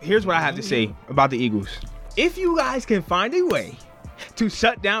here's what I have to say about the Eagles. If you guys can find a way to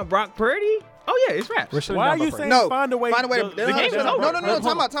shut down Brock Purdy, oh yeah, it's raps. Why are you saying No, find a way? Find a way to. the game's over. No.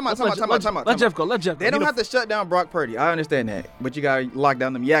 Time out. Let Jeff go. They don't have to shut down Brock Purdy. I understand that, but you gotta lock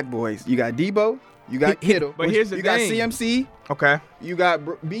down them Yak boys. You got Debo. You got Kittle. But here's the you thing. got CMC. Okay. You got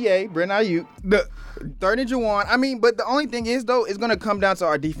BA, Brent Ayuk, the third and Juwan. I mean, but the only thing is, though, it's going to come down to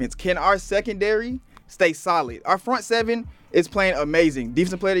our defense. Can our secondary stay solid? Our front seven is playing amazing.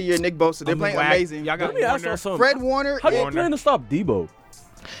 Defensive player of the year, Nick Bosa. They're playing amazing. Y'all got Let me ask y'all Warner. something. Fred Warner. How do you plan to stop Debo?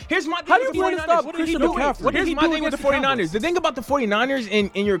 Here's my thing How do with you the plan to stop 49ers. What did he Christian do? McCaffrey? What Here's is my my thing thing with with the the 49ers? Cowboys. The thing about the 49ers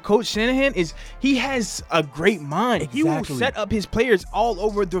and your coach Shanahan is he has a great mind. He will Exactly. set up his players all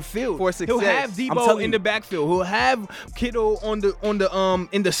over the field. For He'll success. have I'm Debo telling in you. the backfield. He'll have Kittle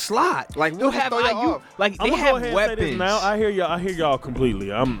in the slot. Like, he'll we'll just have throw y'all IU. off. Like I'm they gonna go have ahead and say this weapons. now. I hear y'all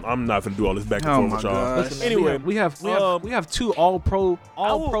completely. I'm not gonna do all this back and Oh forth with my y'all. gosh. Anyway, we have two all pro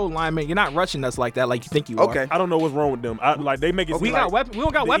linemen. You're not rushing us like that, like you think you are. Okay. I don't know what's wrong with them. They make it We seem got like weapons. We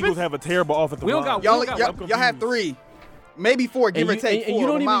don't got the weapons. Eagles have a terrible offensive We don't line. got- Y'all have 3, maybe 4, give or take 4. And you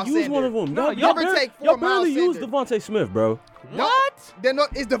don't even Miles use one Sanders. of them. No, Y'all give or take 4 y'all barely Miles use Sanders. Devontae Smith, bro. What? Then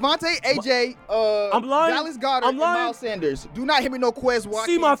it's Devontae, AJ, I'm lying. Dallas Goedert, I'm and lying. Miles Sanders. Do not hit me no Quez Watkins.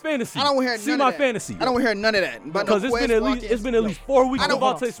 See my fantasy. I don't want to hear See none my of that. fantasy. I don't want to hear none of that. But Because no it's been at least 4 weeks. I don't-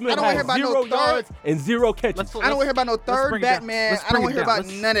 Devontae Smith I don't wanna hear has about no 0 third- yards and 0 catches. Let's- I don't want to hear about no third bring it down. Batman. Let's I don't bring want it to hear down.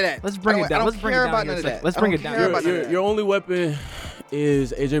 about none of that. Let's bring it down. I Let's don't bring care it down about here none a of second. that. Let's I bring don't it down care here. about none of that. Your only weapon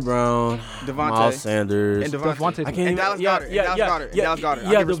is AJ Brown, Devontae. Miles Sanders, And Devontae. I can't And even- Dallas yeah, Goedert. yeah, And Dallas yeah, Goedert. And yeah, Dallas Goedert.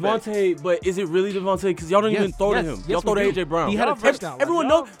 I yeah, give respect. Devontae, but is it really Devontae? Because y'all don't even throw to him. yes, Y'all throw to we AJ do. Brown. He had a Y'all- touchdown. Everyone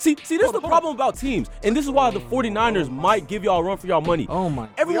Y'all- knows. See, this is the problem about teams, and this is why the 49ers might give y'all a run for y'all money. Oh my.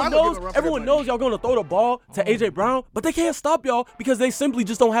 Everyone We are gonna give knows. a run for Everyone their money. knows y'all gonna throw the ball to AJ Brown, but they can't stop y'all because they simply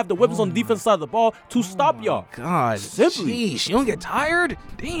just don't have the weapons on the defense side of the ball to stop y'all. God, Simply. sheesh, you don't get tired?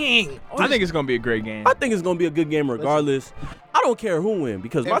 Dang. I think it's gonna be a great game. I think it's gonna be a good game regardless. I don't care who win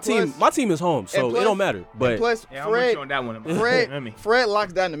because And my plus- team is home, so and plus- it don't matter. And But plus, Yeah, I'm with Fred, you on that one. Let me. Fred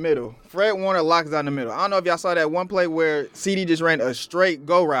locks down the middle. Fred Warner locks down the middle. I don't know if y'all saw that one play where CD just ran a straight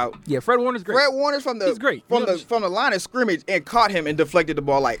go route. Yeah, Fred Warner's great. Fred Warner's from the He's great. from You know, the line of scrimmage and caught him and deflected the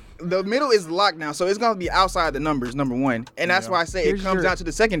ball. Like the middle is locked now, so it's gonna be outside the numbers. Number one, and that's why I say Here's it comes your- down to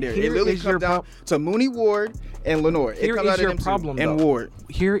the secondary. It here literally is your comes down to Mooney Ward and Lenore. It Here comes is out your of them problem, two, and though. Ward.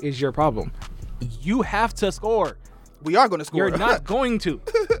 Here is your problem. You have to score. We are gonna score. You're not going to.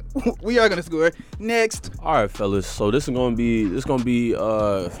 We are gonna score. Next. all right, fellas. So this is gonna be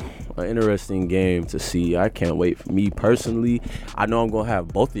an interesting game to see. I can't wait. For me personally, I know I'm gonna have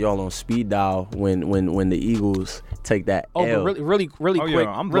both of y'all on speed dial when the Eagles take that Oh, L. but really Oh, yeah, quick.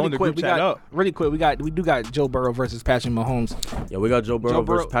 I'm really blowing the quick. group chat up. Really quick. We do got Joe Burrow versus Patrick Mahomes. Yeah, we got Joe Burrow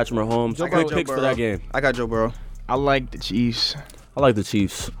versus Patrick Mahomes. Joe Quick Burrow- picks for that game. I got Joe Burrow. I like the Chiefs. I like the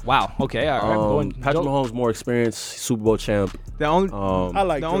Chiefs. Wow. Okay. All right. Going- Patrick Joe- Mahomes more experienced, Super Bowl champ. The only I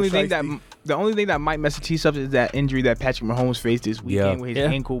like the Joe only thing that Shiesty. the only thing that might mess the Chiefs up is that injury that Patrick Mahomes faced this weekend Yeah. with his Yeah.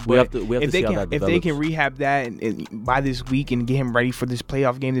 ankle. But We have to if see they how can that if they develops. can rehab that and by this week and get him ready for this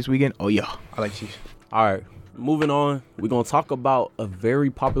playoff game this weekend, oh yeah, I like Chiefs. All right, moving on. We're going to talk about a very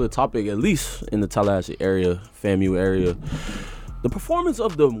popular topic, at least in the Tallahassee area, FAMU area. the performance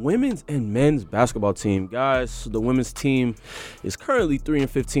of the women's and men's basketball team. Guys, the women's team is currently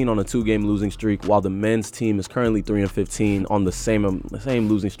 3-15 on a 2-game losing streak, while the men's team is currently 3-15 on the same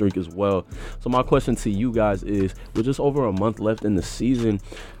losing streak as well. So my question to you guys is, with just over a month left in the season,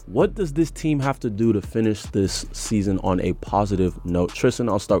 what does this team have to do to finish this season on a positive note? Tristan,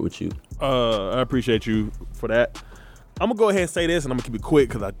 I'll start with you. I appreciate you for that. I'm going to go ahead and say this, and I'm going to keep it quick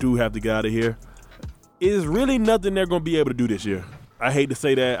because I do have to get out of here. Is really nothing they're going to be able to do this year. I hate to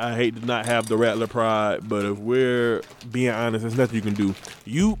say that. I hate to not have the Rattler pride, but if we're being honest, there's nothing you can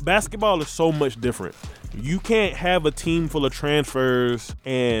do. Basketball is so much different. You can't have a team full of transfers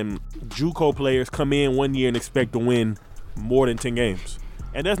and JUCO players come in one year and expect to win more than 10 games.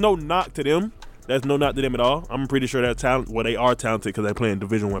 And there's no knock to them. There's no knock to them at all. I'm pretty sure they're talented. Well, they are talented because they're playing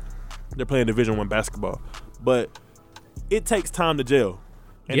Division I. They're playing Division I basketball. But it takes time to gel.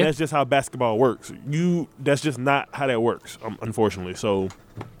 And that's just how basketball works. That's just not how that works, unfortunately. So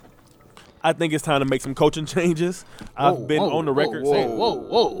I think it's time to make some coaching changes. I've been on the record saying,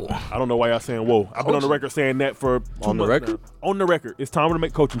 whoa. I don't know why y'all saying whoa. I've been on the record saying that for 2 months. On the record? Now. On the record. It's time to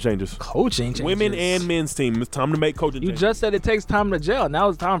make coaching changes. Coaching changes. Women and men's team. It's time to make coaching changes. You just said it takes time to gel. Now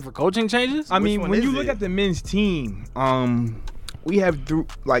it's time for coaching changes? I mean, when you look at the men's team, we have 2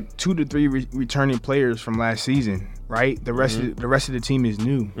 to 3 returning players from last season, right? The rest of the team is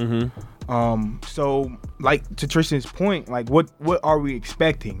new. Mm-hmm. So like to Tristan's point, like what are we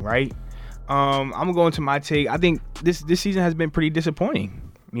expecting, right? I'm gonna go into my take. I think this season has been pretty disappointing.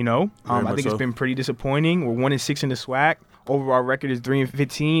 You know, I think it's been pretty disappointing. We're 1-6 in the SWAC. Overall record is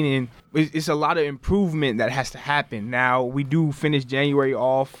 3-15, and it's a lot of improvement that has to happen. Now we do finish January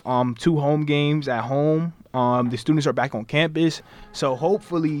off 2 home games at home. The students are back on campus, so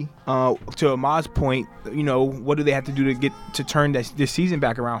hopefully, to Ahmad's point, you know, what do they have to do to turn this season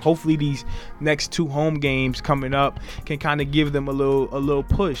back around? Hopefully, these next 2 home games coming up can kind of give them a little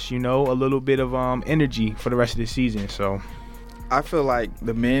push, you know, a little bit of energy for the rest of the season. So, I feel like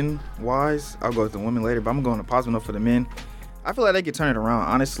the men wise, I'll go with the women later, but I'm going to positive note for the men. I feel like they can turn it around.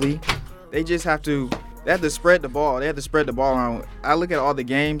 Honestly, they just have to. They have to spread the ball. They have to spread the ball around. I look at all the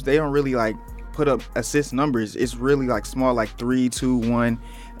games. They don't really put up assist numbers. It's really small, 3, 2, 1.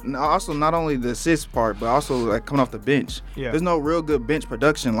 And also, not only the assist part, but also coming off the bench. Yeah. There's no real good bench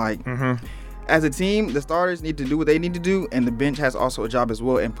production. As a team, the starters need to do what they need to do, and the bench has also a job as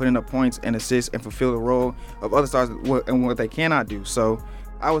well in putting up points and assists and fulfill the role of other stars and what they cannot do. So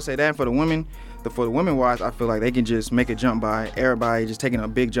I would say that for the women. For the women-wise, I feel like they can just make a jump by everybody, just taking a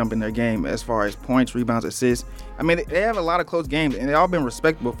big jump in their game as far as points, rebounds, assists. I mean, they have a lot of close games, and they've all been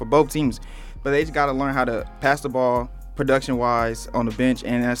respectable for both teams. But they just got to learn how to pass the ball production-wise on the bench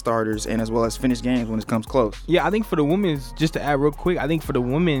and as starters, and as well as finish games when it comes close. Yeah, I think for the women's, just to add real quick, I think for the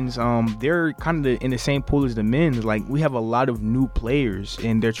women's, they're kind of in the same pool as the men's. We have a lot of new players,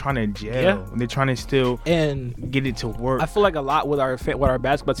 and they're trying to gel. Yeah. They're trying to still get it to work. I feel like a lot with our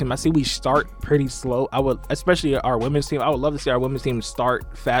basketball team, I see we start pretty slow. Especially our women's team, I would love to see our women's team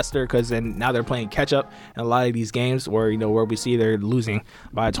start faster, because then now they're playing catch-up in a lot of these games where we see they're losing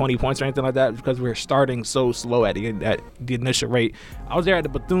by 20 points or anything like that, because we're starting so slow at the initial rate. I was there at the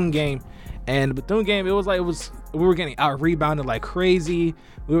Bethune game, and the Bethune game, we were getting out rebounded like crazy.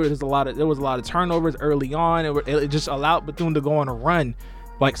 There was a lot of turnovers early on. It just allowed Bethune to go on a run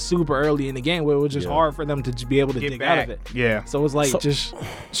super early in the game, where it was just hard for them to just be able to dig back out of it. Yeah. So it was just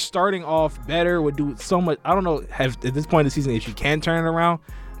starting off better would do so much. I don't know at this point in the season if you can turn it around.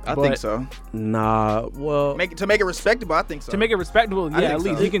 I think so. Nah, well, to make it respectable, I think so. To make it respectable, yeah, at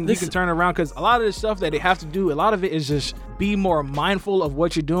least so. you can turn it around, because a lot of the stuff that they have to do, a lot of it is just be more mindful of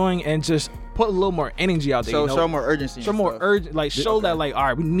what you're doing and just put a little more energy out there. Show more urgency. Show more urgency. Show that all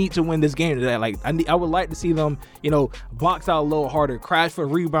right, we need to win this game today. I would like to see them, box out a little harder, crash for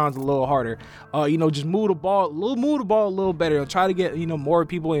rebounds a little harder. Just move the ball a little better. Try to get more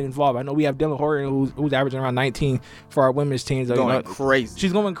people involved. I know we have Dylan Horton who's averaging around 19 for our women's teams. Going crazy.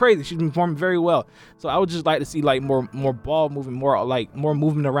 She's going crazy. She's been performing very well. So I would just like to see more ball moving, more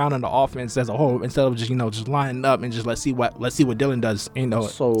movement around in the offense as a whole, instead of just lining up and just let's see what Dylan does.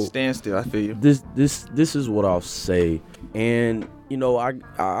 So stand still. I feel you. This is what I'll say, and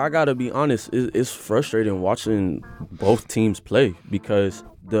I gotta be honest. It's frustrating watching both teams play, because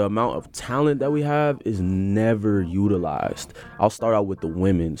the amount of talent that we have is never utilized. I'll start out with the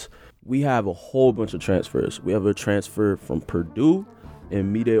women's. We have a whole bunch of transfers. We have a transfer from Purdue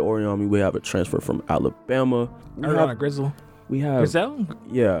and Mide Oriami. We have a transfer from Alabama. Ariana Grizzle. Grizel?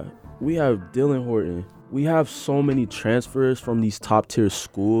 Yeah. We have Dylan Horton. We have so many transfers from these top tier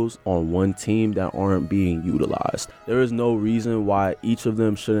schools on one team that aren't being utilized. There is no reason why each of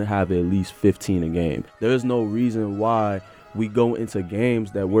them shouldn't have at least 15 a game. There is no reason why we go into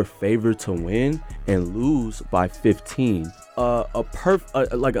games that we're favored to win and lose by 15. Another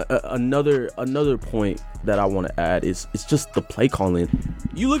point that I want to add is it's just the play calling.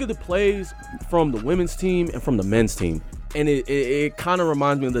 You look at the plays from the women's team and from the men's team, and it kind of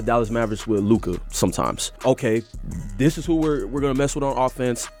reminds me of the Dallas Mavericks with Luka sometimes. Okay, this is who we're gonna mess with on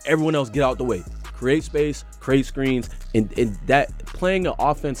offense. Everyone else get out the way. Create space, create screens, and that playing an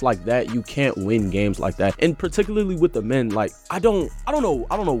offense like that, you can't win games like that. And particularly with the men, like I don't know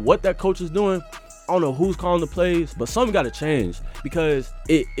what that coach is doing. I don't know who's calling the plays, but something got to change because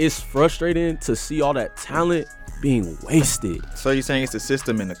it is frustrating to see all that talent being wasted. So you're saying it's the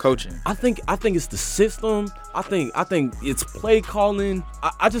system and the coaching? I think it's the system. I think it's play calling.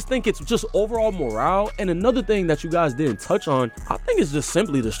 I just think it's just overall morale. And another thing that you guys didn't touch on, I think it's just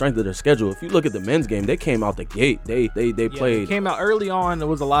simply the strength of their schedule. If you look at the men's game, they came out the gate. They played. They came out early on. There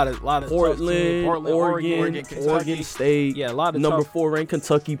was a lot of Portland, Oregon State. Yeah, a lot of number tough, 4 ranked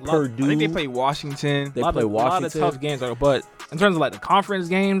Kentucky, Purdue. I think they played Washington. They played Washington. A lot of tough games, but in terms of like the conference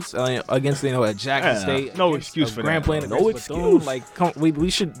games against at Jackson State, no excuse for Grand that. Playing No excuse. Like we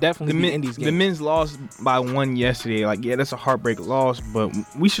should definitely be in these games. The men's lost by 1 yesterday. Like, yeah, that's a heartbreak loss, but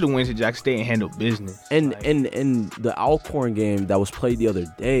we should have went to Jackson State and handled business. And the Alcorn game that was played the other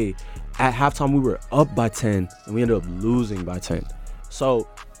day, at halftime we were up by 10 and we ended up losing by 10. So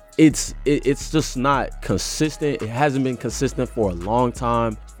it's just not consistent. It hasn't been consistent for a long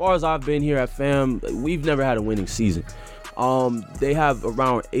time. As far as I've been here at FAM, we've never had a winning season. They have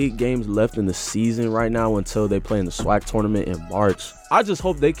around 8 games left in the season right now until they play in the SWAC tournament in March. I just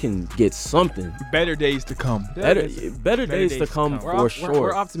hope they can get something. Better days to come. Better days to come for sure.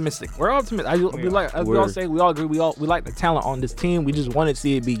 We're optimistic. We all say, we all agree. We like the talent on this team. We just want to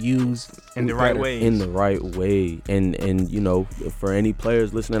see it be used in the right way. In the right way. And you know, for any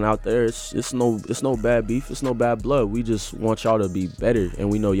players listening out there, it's no bad beef. It's no bad blood. We just want y'all to be better,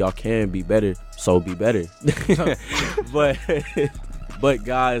 and we know y'all can be better. So be better. But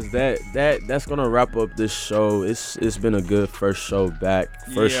guys, that's gonna wrap up this show. It's been a good first show back.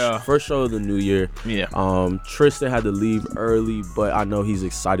 First show of the new year. Yeah. Tristan had to leave early, but I know he's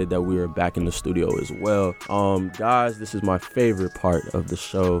excited that we are back in the studio as well. Guys, this is my favorite part of the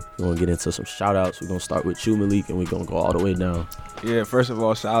show. We're gonna get into some shout outs. We're gonna start with you, Malik, and we're gonna go all the way down. Yeah, first of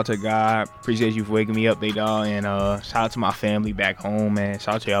all, shout out to God. Appreciate you for waking me up, they dog. And shout out to my family back home, man.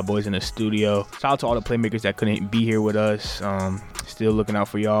 Shout out to y'all boys in the studio. Shout out to all the playmakers that couldn't be here with us. Still looking out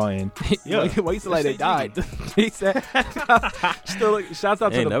for y'all. And yeah, why you said like they died? He said, shouts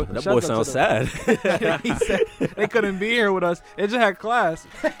out to that boy sounds sad. He said they couldn't be here with us. They just had class.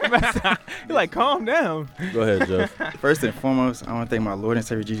 You're like, calm down. Go ahead, Jeff. First and foremost, I want to thank my Lord and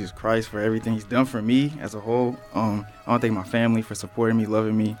Savior Jesus Christ for everything He's done for me as a whole. I want to thank my family for supporting me,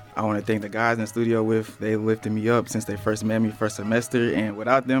 loving me. I want to thank the guys in the studio they lifted me up since they first met me first semester, and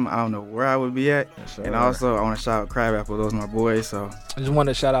without them, I don't know where I would be at. Sure. And also, I want to shout out Crabapple. Those are my boys. So I just want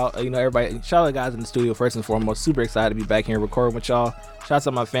to shout out, everybody. Shout out the guys in the studio first and foremost. Super excited to be back here recording with y'all. Shouts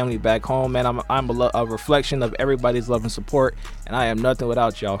out my family back home, man. I'm a reflection of everybody's love and support, and I am nothing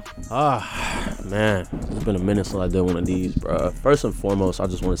without y'all. Man, it's been a minute since I did one of these, bro. First and foremost, I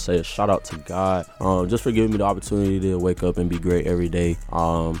just want to say a shout out to God, just for giving me the opportunity to wake up and be great every day.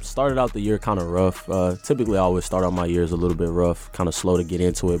 Started out the year kind of rough. Typically, I always start out my years a little bit rough, kind of slow to get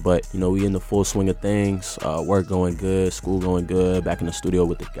into it, but we in the full swing of things. Work going good, school going good, back in the studio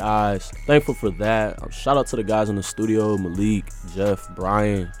with the guys. Thankful for that. Shout out to the guys in the studio, Malik, Jeff,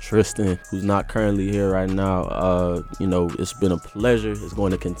 Brian, Tristan, who's not currently here right now. It's been a pleasure. It's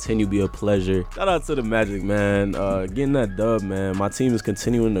going to continue to be a pleasure. Shout out to the Magic, man. Getting that dub, man. My team is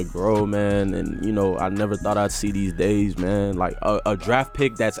continuing to grow, man. And, I never thought I'd see these days, man. Like a draft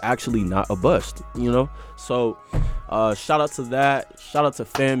pick that's actually not a bust, So, shout out to that. Shout out to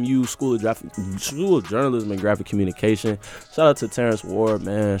FAMU, School of Journalism and Graphic Communication. Shout out to Terrence Ward,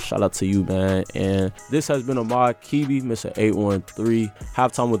 man. Shout out to you, man. And this has been Ahmad Kibi, Mr. 813.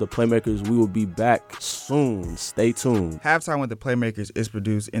 Halftime with the Playmakers. We will be back soon. Stay tuned. Halftime with the Playmakers is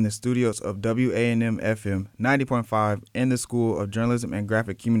produced in the studios of WANM FM 90.5 in the School of Journalism and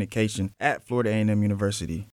Graphic Communication at Florida A&M University.